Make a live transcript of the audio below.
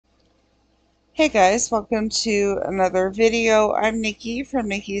Hey guys, welcome to another video. I'm Nikki from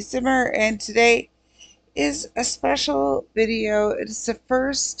Nikki Zimmer, and today is a special video. It is the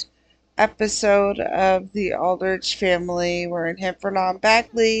first episode of the Aldridge family. We're in Hanford on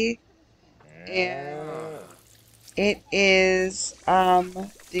Bagley, and it is the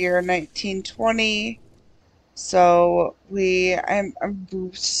year 1920. So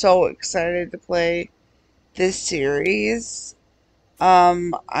I'm so excited to play this series.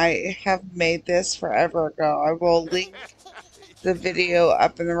 I have made this forever ago. I will link the video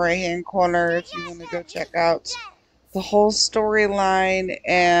up in the right hand corner if you want to go check out the whole storyline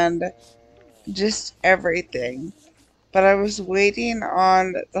and just everything. But I was waiting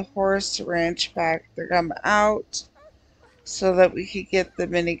on the horse ranch pack to come out so that we could get the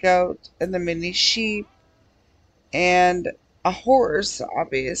mini goat and the mini sheep and a horse,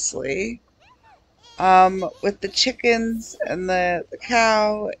 obviously, with the chickens and the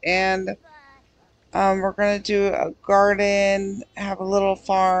cow, and we're gonna do a garden, have a little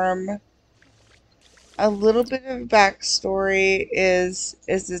farm. A little bit of backstory is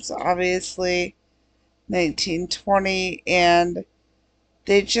it's obviously 1920 and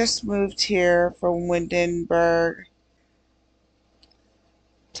they just moved here from Windenburg.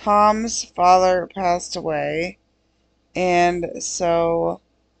 Tom's father passed away, and so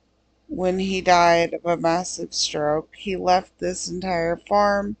when he died of a massive stroke, he left this entire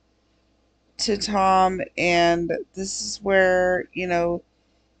farm to Tom, and this is where,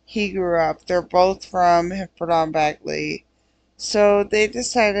 he grew up. They're both from Hanford-on-Bagley. So they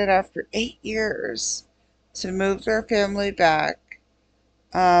decided after 8 years to move their family back.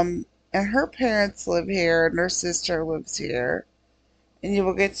 And her parents live here, and her sister lives here. And you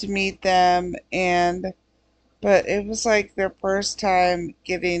will get to meet them. But it was like their first time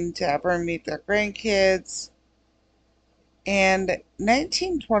getting to ever meet their grandkids. And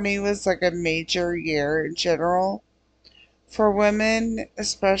 1920 was like a major year in general. For women,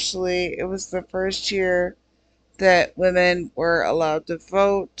 especially, it was the first year that women were allowed to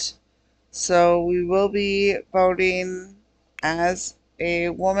vote. So we will be voting as a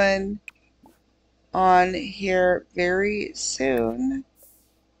woman on here very soon.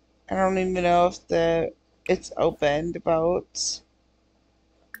 I don't even know if it's open to vote.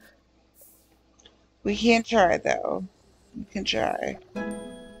 We can try though. We can try.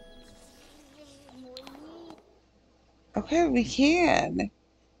 Okay, we can.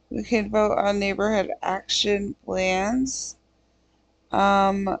 We can vote on neighborhood action plans.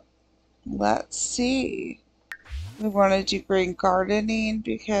 Let's see. We want to do green gardening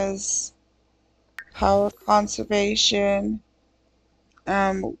because power conservation.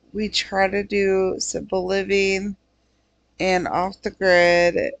 We try to do simple living and off the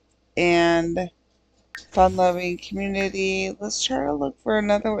grid and fun loving community. Let's try to look for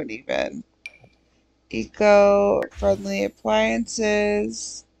another one even. Eco friendly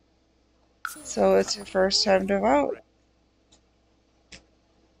appliances. So it's your first time to vote.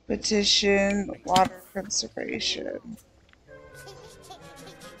 Petition water conservation.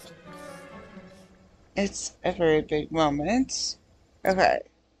 It's a very big moment. Okay.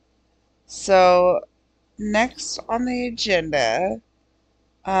 So next on the agenda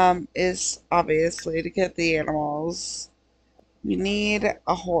is obviously to get the animals. We need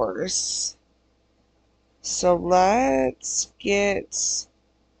a horse. So let's get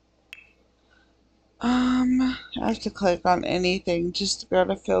I have to click on anything just to go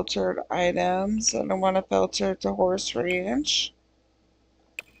to filtered items. I don't want to filter to horse ranch.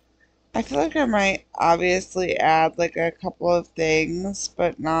 I feel like I might obviously add like a couple of things,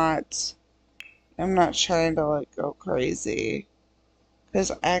 but I'm not trying to like go crazy.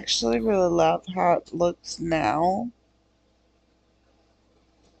 Because I actually really love how it looks now.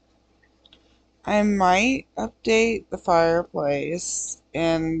 I might update the fireplace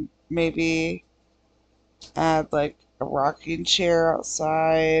and maybe add like a rocking chair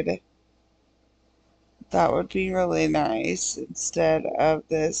outside. That would be really nice instead of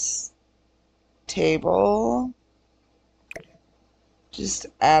this table. Just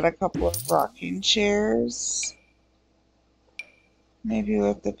add a couple of rocking chairs. Maybe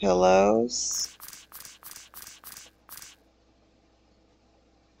with the pillows.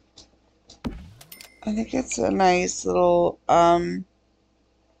 I think it's a nice little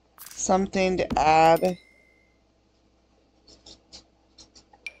something to add.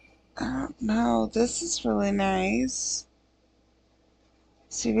 I don't know. This is really nice.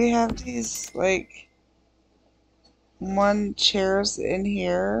 See, we have these like one chairs in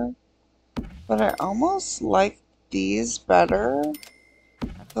here, but I almost like these better.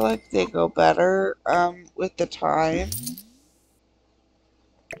 I feel like they go better with the time.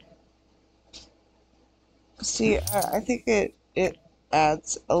 See, I think it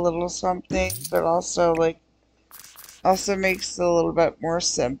adds a little something, but also also makes it a little bit more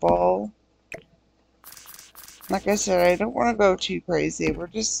simple. Like I said, I don't want to go too crazy. We're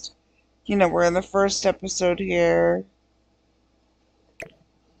just, we're in the first episode here,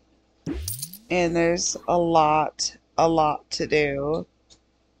 and there's a lot to do.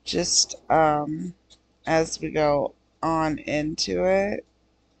 Just as we go on into it.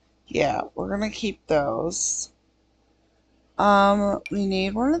 Yeah, we're gonna keep those. We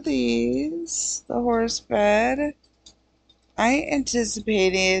need one of these, the horse bed. I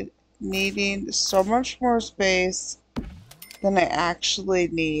anticipated needing so much more space than I actually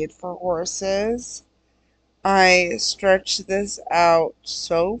need for horses. I stretched this out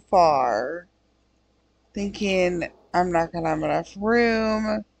so far, thinking I'm not gonna have enough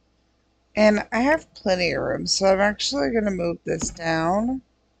room, and I have plenty of room, so I'm actually gonna move this down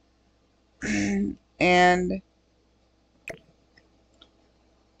and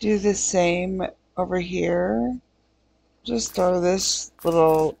do the same over here. Just throw this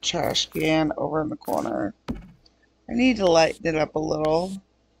little trash can over in the corner. I need to lighten it up a little.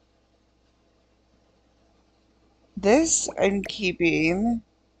 This I'm keeping.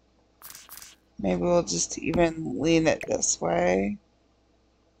 Maybe we'll just even lean it this way.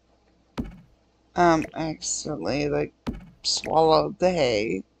 I accidentally swallowed the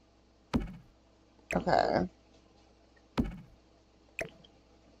hay. Okay.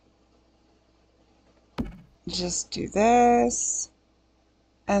 Just do this.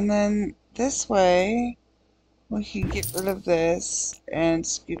 And then this way we can get rid of this and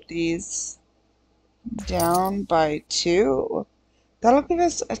scoop these down by 2. That'll give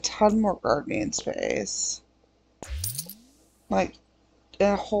us a ton more gardening space. Like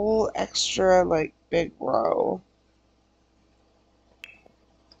a whole extra big row.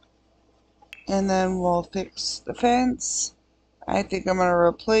 And then we'll fix the fence. I think I'm gonna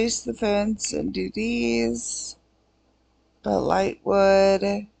replace the fence and do these. But light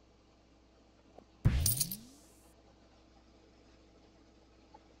wood.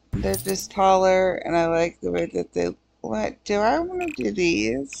 They're just taller, and I like the way that they. What do I want to do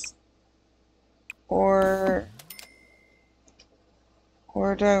these, or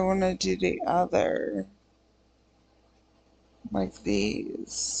do I want to do the other, like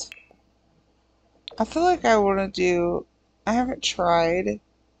these? I feel like I want to do. I haven't tried.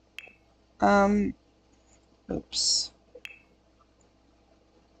 Oops.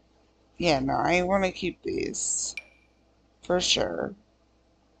 Yeah, no, I want to keep these for sure.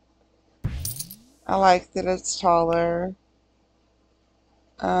 I like that it's taller.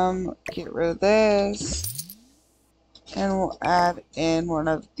 Get rid of this. And we'll add in one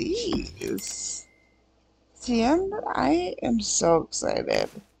of these. See, I am so excited.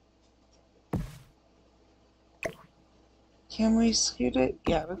 Can we scoot it?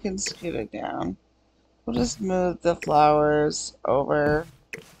 Yeah, we can scoot it down. We'll just move the flowers over.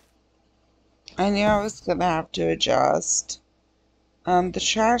 I knew I was gonna have to adjust. The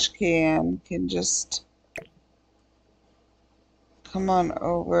trash can just come on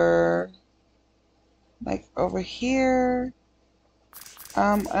over, like over here.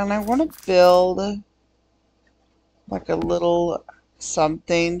 And I want to build like a little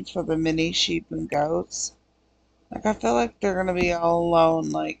something for the mini sheep and goats. Like, I feel like they're gonna be all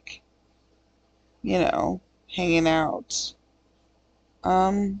alone, hanging out.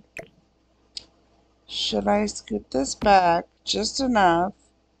 Should I scoot this back just enough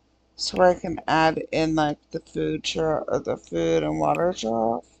so I can add in the food trough or the food and water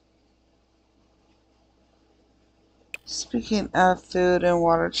trough? Speaking of food and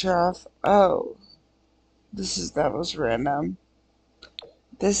water trough, oh, that was random.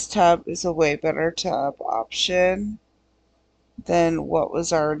 This tub is a way better tub option than what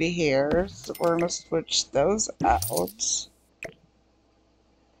was already here, so we're gonna switch those out.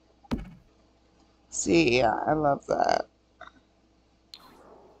 See, yeah, I love that.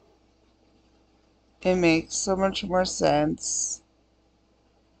 It makes so much more sense.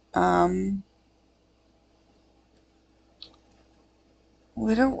 We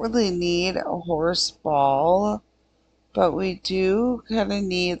don't really need a horse ball, but we do kind of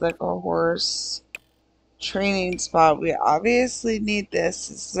need like a horse training spot. We obviously need this.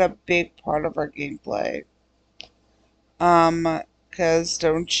 This is a big part of our gameplay. Because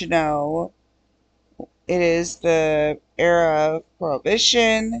don't you know, it is the era of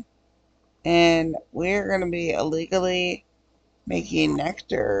prohibition, and we're going to be illegally making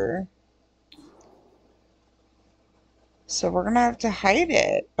nectar. So we're going to have to hide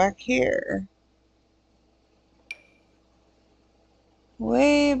it back here.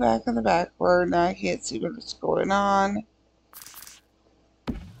 way back in the back where now I can't see what's going on.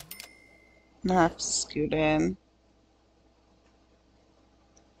 I have to scoot in.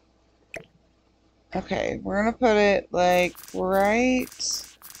 Okay, we're gonna put it like right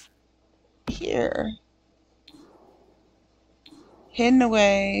here. Hidden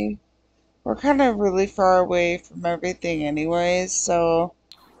away. We're kind of really far away from everything anyways, so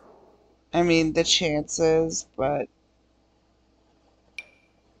I mean the chances, but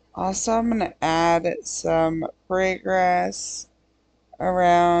also I'm gonna add some prairie grass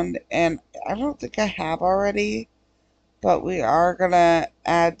around, and I don't think I have already, but we are gonna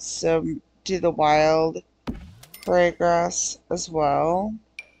add some to the wild prairie grass as well.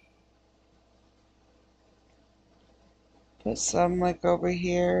 Put some like over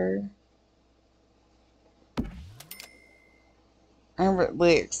here. I'm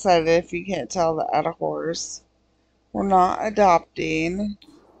really excited if you can't tell that at a horse. We're not adopting.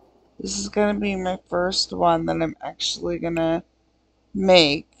 This is gonna be my first one that I'm actually gonna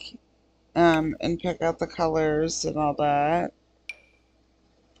make and pick out the colors and all that.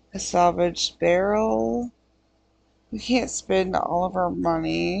 A salvaged barrel. We can't spend all of our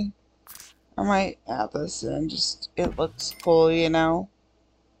money. I might add this in, just it looks cool, you know.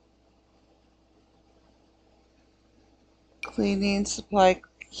 Cleaning supply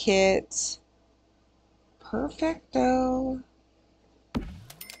kit. Perfecto.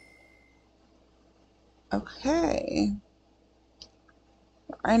 Okay.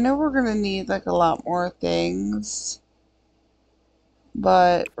 I know we're gonna need like a lot more things,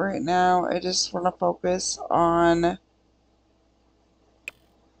 but right now I just want to focus on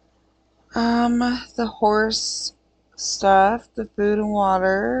the horse stuff, the food and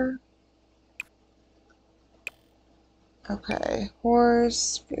water. Okay,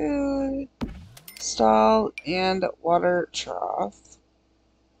 horse, food, stall, and water trough.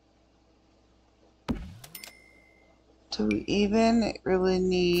 Do we even really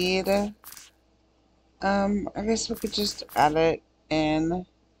need, I guess we could just add it in.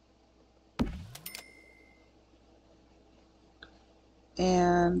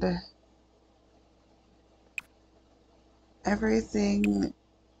 And everything,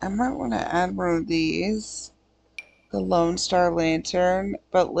 I might want to add one of these, the Lone Star Lantern,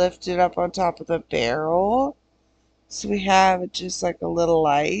 but lift it up on top of the barrel. So we have just like a little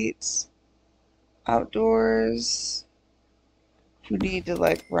light outdoors. If we need to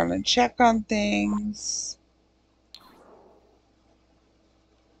like run and check on things.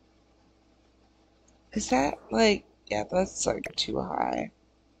 Is that like, yeah, that's like too high.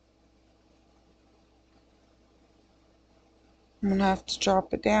 I'm gonna have to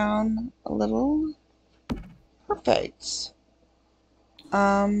drop it down a little. Perfect.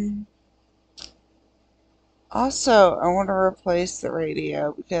 Also, I want to replace the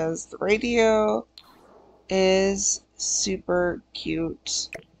radio because the radio is super cute.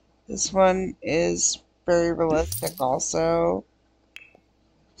 This one is very realistic also.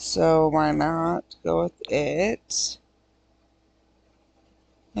 So why not go with it?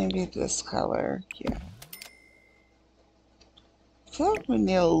 Maybe this color, yeah. I feel like we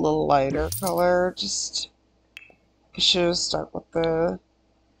need a little lighter color. Just, I should have stuck with the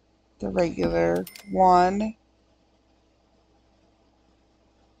regular one.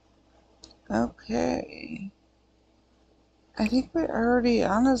 Okay. I think we already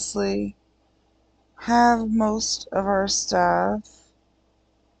honestly have most of our stuff.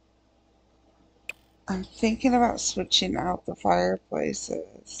 I'm thinking about switching out the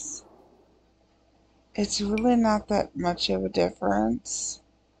fireplaces. It's really not that much of a difference,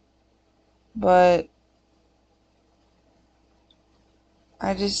 but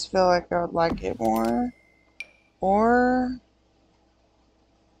I just feel like I would like it more. Or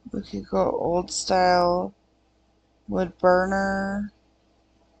we could go old style wood burner.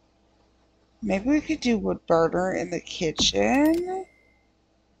 Maybe we could do wood burner in the kitchen.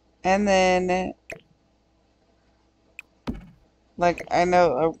 And then, like, I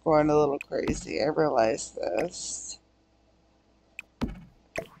know I'm going a little crazy. I realize this.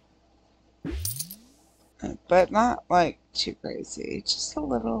 But not, like, too crazy. Just a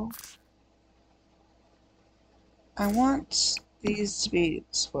little. I want these to be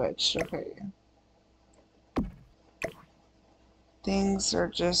switched. Okay. Things are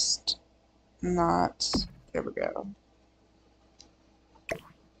just not. There we go.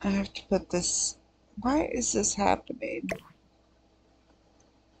 I have to put this. Why is this happening?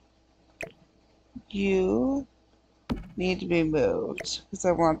 You need to be moved because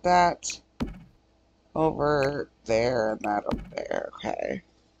I want that over there and that over there. Okay.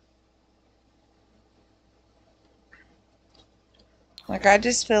 Like, I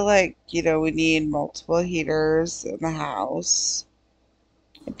just feel like, we need multiple heaters in the house,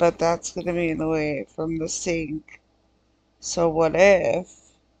 but that's going to be in the way from the sink. So what if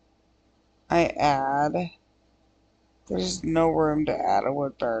I add, there's no room to add a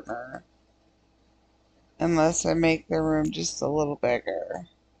wood burner unless I make the room just a little bigger.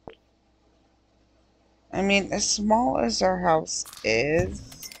 I mean, as small as our house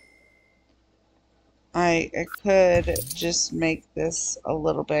is, I could just make this a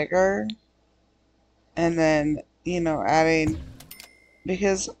little bigger and then, adding,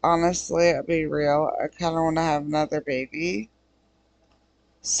 because honestly, I'll be real, I kind of want to have another baby.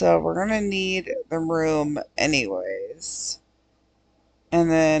 So we're going to need the room anyways.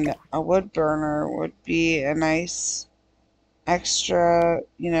 And then a wood burner would be a nice extra,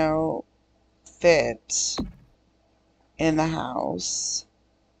 fit in the house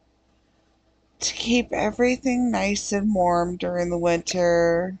to keep everything nice and warm during the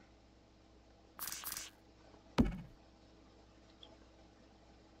winter.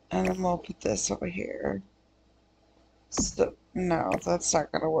 And then we'll put this over here. So, no, that's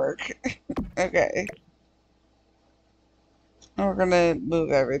not going to work. Okay. And we're going to move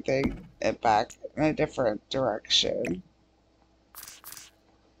everything back in a different direction.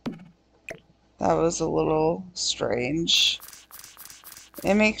 That was a little strange.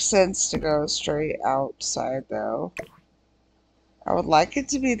 It makes sense to go straight outside, though. I would like it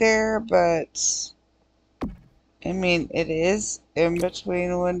to be there, but I mean, it is in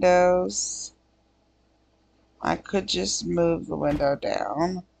between windows. I could just move the window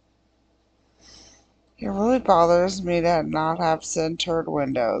down. It really bothers me to not have centered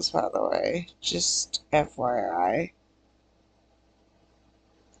windows, by the way. Just FYI.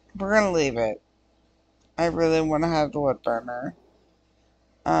 We're gonna leave it. I really want to have the wood burner.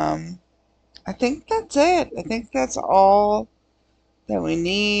 I think that's it. I think that's all that we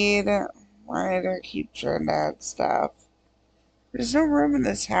need. Why do I keep trying to add stuff? There's no room in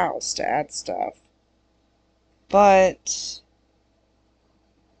this house to add stuff. But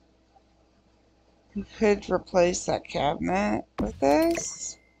we could replace that cabinet with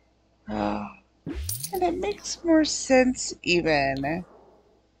this. And it makes more sense even.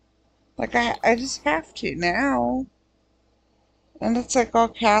 Like, I just have to now. And it's like all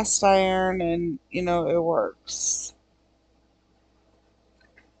cast iron and, it works.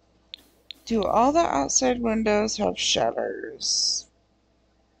 Do all the outside windows have shutters?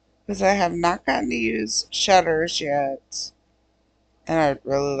 Because I have not gotten to use shutters yet. And I'd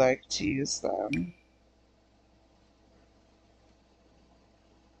really like to use them.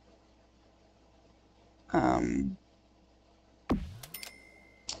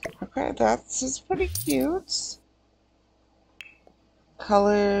 Okay, that's pretty cute.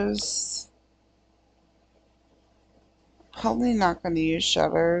 Colors. Probably not going to use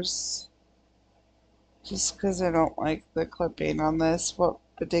shutters. Just because I don't like the clipping on this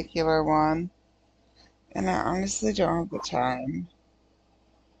particular one. And I honestly don't have the time.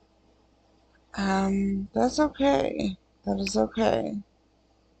 That's okay. That is okay.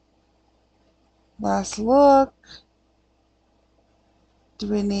 Last look. Do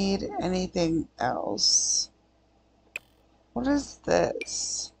we need anything else? What is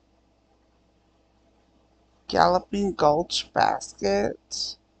this? Galloping Gulch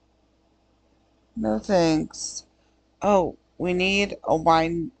basket? No thanks. Oh, we need a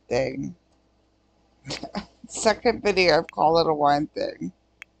wine thing. Second video, I've called it a wine thing.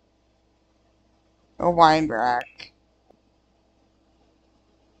 A wine rack.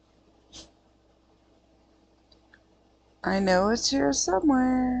 I know it's here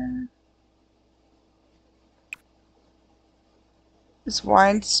somewhere. It's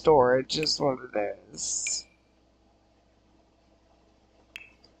wine storage is what it is.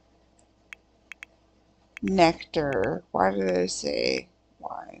 Nectar. Why do they say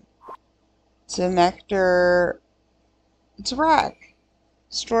wine? It's a nectar. It's a rack.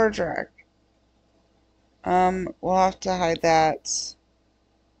 Storage rack. We'll have to hide that,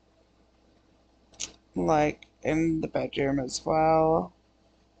 like, in the bedroom as well.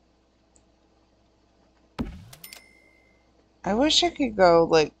 I wish I could go,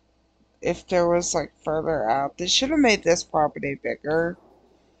 like, if there was, like, further out. They should have made this property bigger.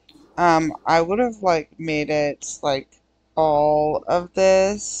 I would have, like, made it, like, all of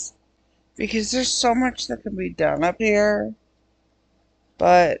this. Because there's so much that can be done up here.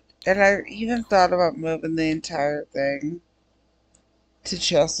 And I even thought about moving the entire thing to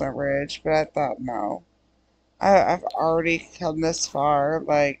Chestnut Ridge, but I thought, no. I've already come this far,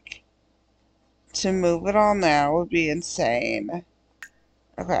 like, to move it all now would be insane.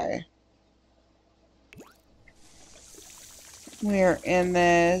 Okay. We're in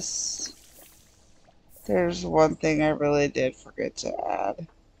this. There's one thing I really did forget to add,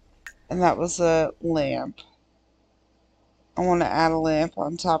 and that was a lamp. I want to add a lamp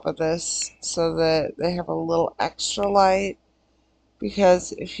on top of this so that they have a little extra light,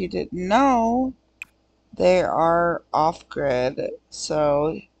 because if you didn't know, they are off-grid,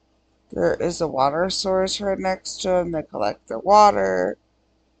 so there is a water source right next to them. They collect their water,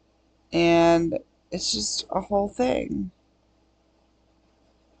 and it's just a whole thing.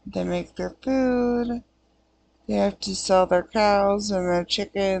 They make their food. They have to sell their cows and their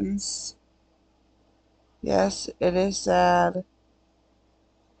chickens. Yes, it is sad,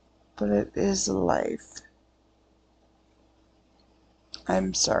 but it is life.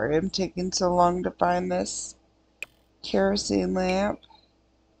 I'm sorry I'm taking so long to find this kerosene lamp,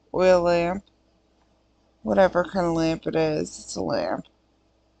 oil lamp, whatever kind of lamp it is, it's a lamp.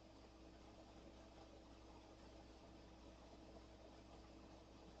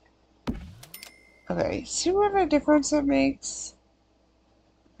 Okay, see what a difference it makes?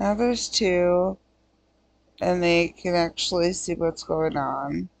 Now there's two, and they can actually see what's going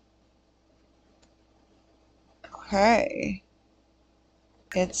on. Okay,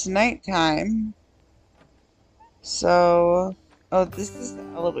 it's nighttime, so, oh, this is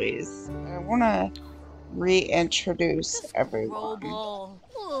Eloise. I want to reintroduce everyone.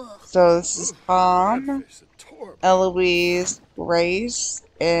 So this is Tom, Eloise, Grace,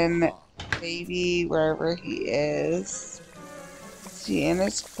 and baby wherever he is. Is he in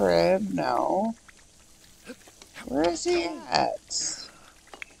his crib? No. Where is he at?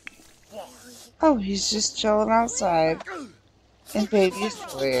 Oh, he's just chilling outside in baby's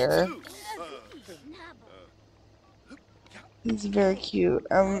foyer. He's very cute.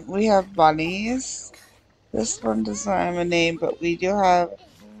 We have bunnies. This one does not have a name, but we do have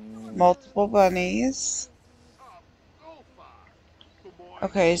multiple bunnies.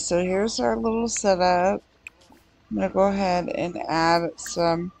 Okay, so here's our little setup. I'm gonna go ahead and add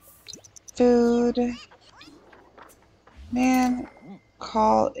some food. Man,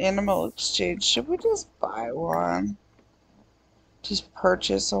 call animal exchange. Should we just buy one? Just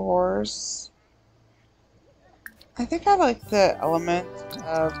purchase a horse? I think I like the element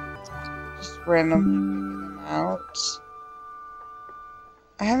of just randomly picking them out.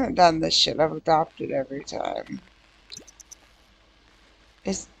 I haven't done this shit. I've adopted every time.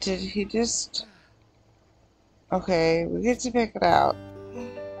 Did he just... Okay, we get to pick it out.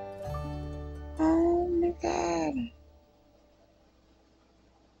 Oh my god.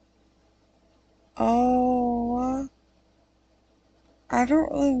 Oh, I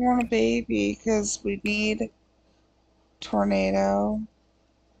don't really want a baby because we need tornado.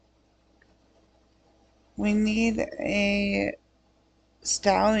 We need a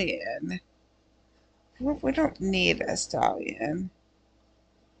stallion. We don't need a stallion.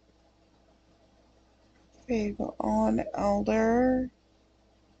 Okay, go on, Elder.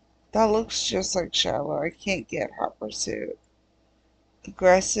 That looks just like Shiloh. I can't get Hot Pursuit.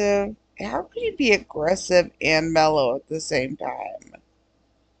 Aggressive. How can you be aggressive and mellow at the same time?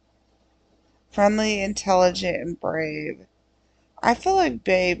 Friendly, intelligent, and brave. I feel like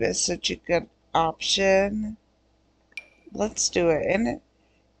Babe is such a good option. Let's do it.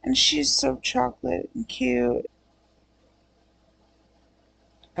 And she's so chocolate and cute.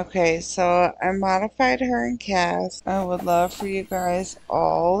 Okay, so I modified her and Cass. I would love for you guys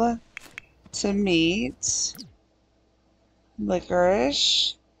all to meet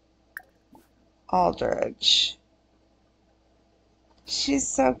Licorice, Aldridge. She's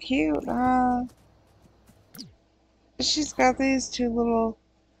so cute, huh? She's got these two little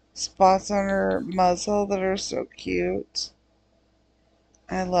spots on her muzzle that are so cute.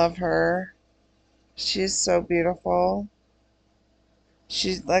 I love her. She's so beautiful.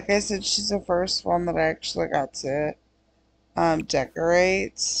 She's, like I said, she's the first one that I actually got to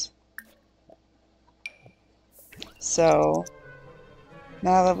decorate. So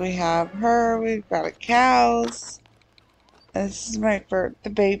now that we have her, we've got a cows. This is my first. The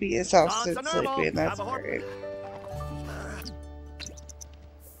baby is also sleeping. That's great.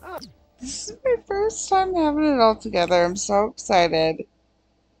 This is my first time having it all together. I'm so excited.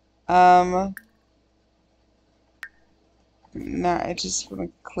 Now I just want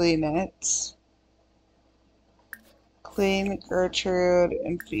to clean it. Clean Gertrude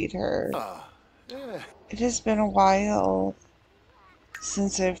and feed her. It has been a while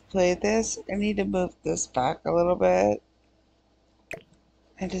since I've played this. I need to move this back a little bit.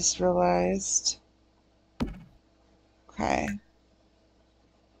 I just realized. Okay.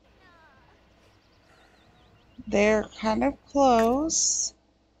 They're kind of close.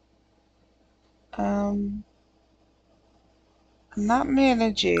 I'm not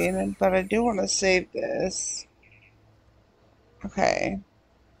managing, but I do want to save this. Okay.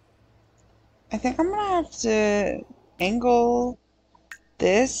 I think I'm gonna have to angle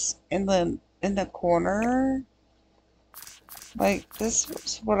this in the corner. Like, this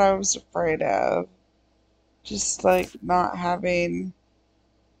was what I was afraid of. Just like not having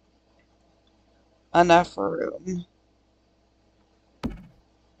enough room.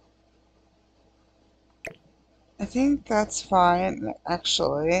 I think that's fine,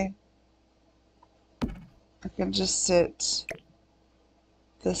 actually. I can just sit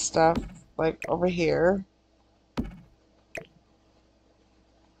this stuff like over here.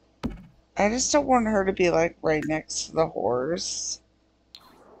 I just don't want her to be like right next to the horse.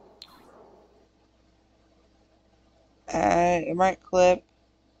 It might clip.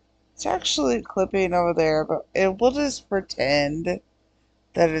 It's actually clipping over there, but we'll just pretend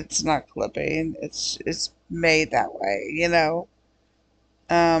that it's not clipping. It's made that way, you know.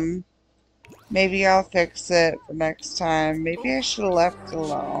 Maybe I'll fix it for next time. Maybe I should have left it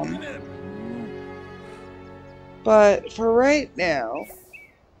alone. But for right now,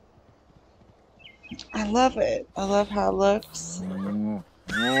 I love it. I love how it looks.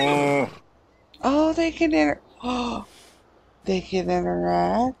 Oh, they can oh, they can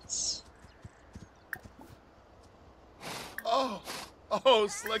interact. Oh,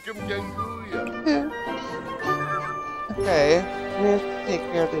 slickum ganguya. Okay, we have to take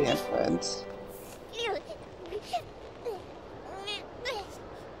care of the infant.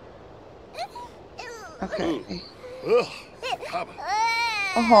 Okay. Oh,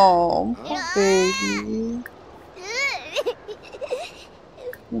 poor baby.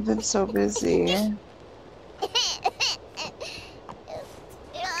 You've been so busy.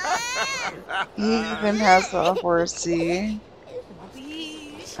 He even has a horsey.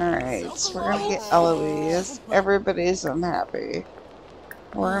 Alright, so we're gonna get Eloise. Everybody's unhappy.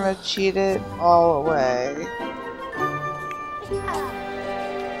 We're gonna cheat it all away.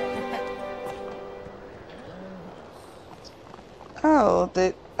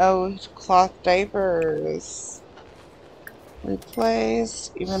 Oh, cloth diapers.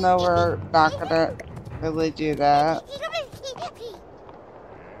 Replace, even though we're not gonna really do that.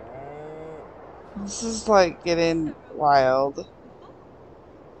 This is like getting wild.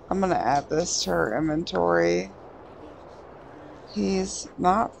 I'm gonna add this to her inventory. He's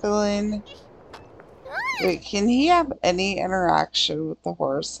not feeling... Wait, can he have any interaction with the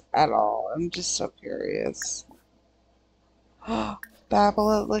horse at all? I'm just so curious.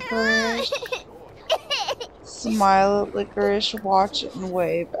 Babble at Licorice. Smile at Licorice. Watch and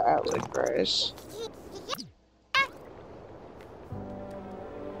wave at Licorice.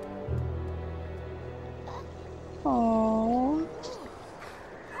 Aww.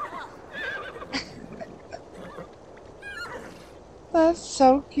 That's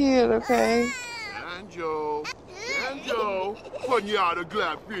so cute, okay? Banjo, Panyada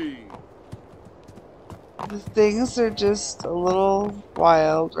Glappy. The things are just a little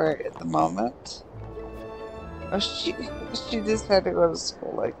wild right at the moment. Oh, she just had to go to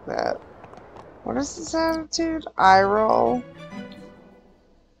school like that. What is this attitude? Eye roll?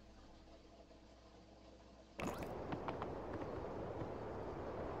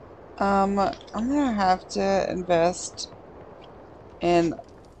 I'm gonna have to invest in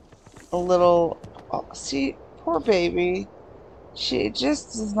a little... Oh, see, poor baby. She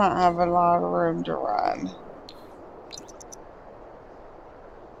just does not have a lot of room to run.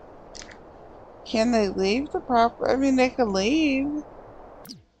 Can they leave the property? I mean, they can leave.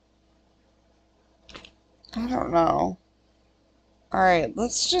 I don't know. Alright,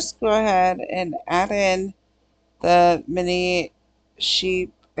 let's just go ahead and add in the mini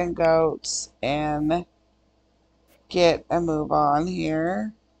sheep and goats and get a move on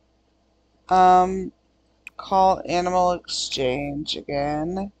here. Call animal exchange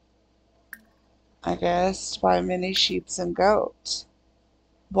again. I guess buy mini sheeps and goats.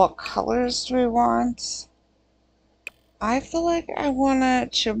 What colors do we want? I feel like I want a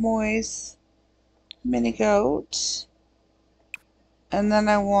chamois mini goat. And then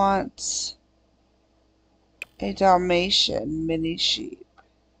I want a Dalmatian mini sheep.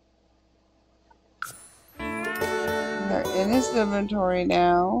 They're in his inventory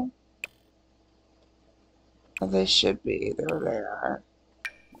now. Or they should be. There they are.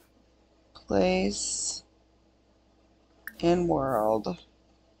 Place in world.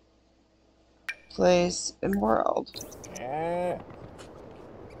 Place in world.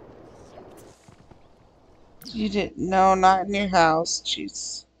 You didn't... No, not in your house.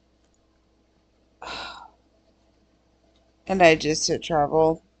 Jeez. And I just hit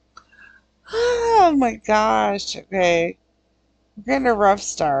trouble. Oh my gosh. Okay. We're getting a rough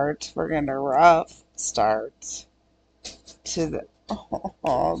start. We're getting a rough start to the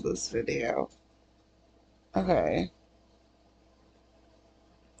this video. Okay.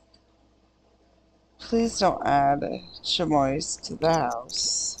 Please don't add chamois to the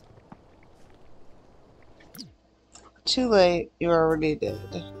house. Too late. You already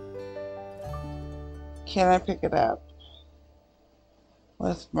did. Can I pick it up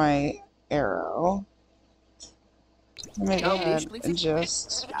with my arrow? Let me go ahead and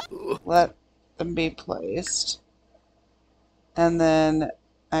just let them be placed. And then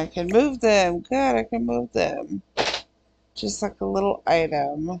I can move them. Good, I can move them. Just like a little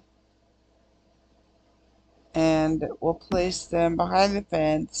item. And we'll place them behind the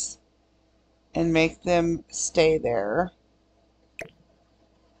fence and make them stay there.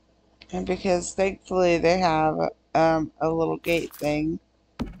 And because thankfully they have a little gate thing,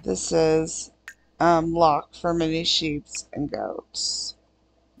 this is locked for many sheep and goats.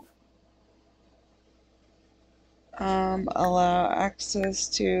 Allow access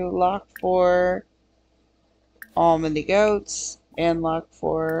to lock for all mini goats and lock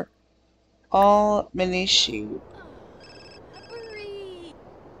for all mini sheep.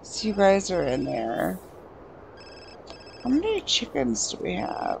 So you guys are in there. How many chickens do we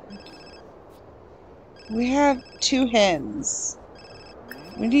have? We have 2 hens.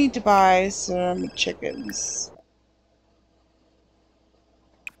 We need to buy some chickens.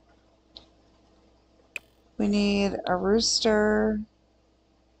 We need a rooster.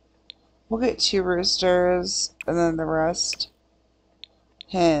 We'll get 2 roosters and then the rest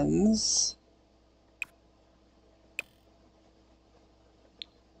hens.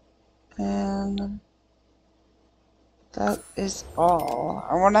 And that is all.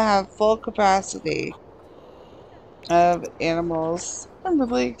 I want to have full capacity of animals. I'm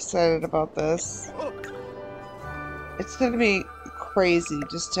really excited about this. It's going to be crazy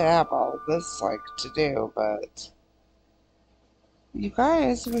just to have all of this to do, but you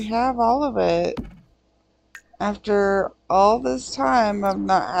guys, we have all of it. After all this time of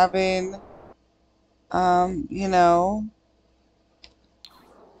not having, you know,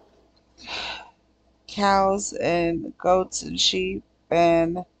 cows and goats and sheep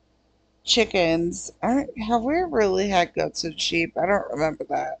and chickens. Have we really had goats and sheep? I don't remember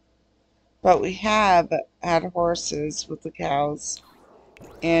that. But we have had horses with the cows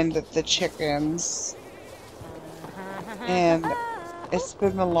and the chickens. And it's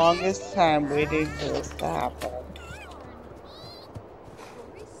been the longest time waiting for this to happen.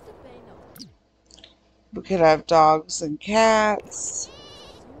 We could have dogs and cats.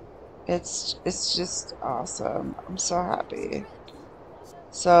 It's just awesome. I'm so happy.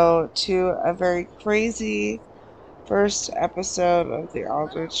 So, to a very crazy first episode of the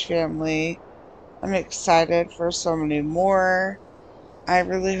Aldridge family. I'm excited for so many more. I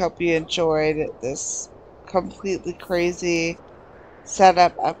really hope you enjoyed this completely crazy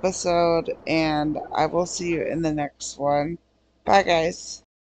setup episode, and I will see you in the next one. Bye, guys.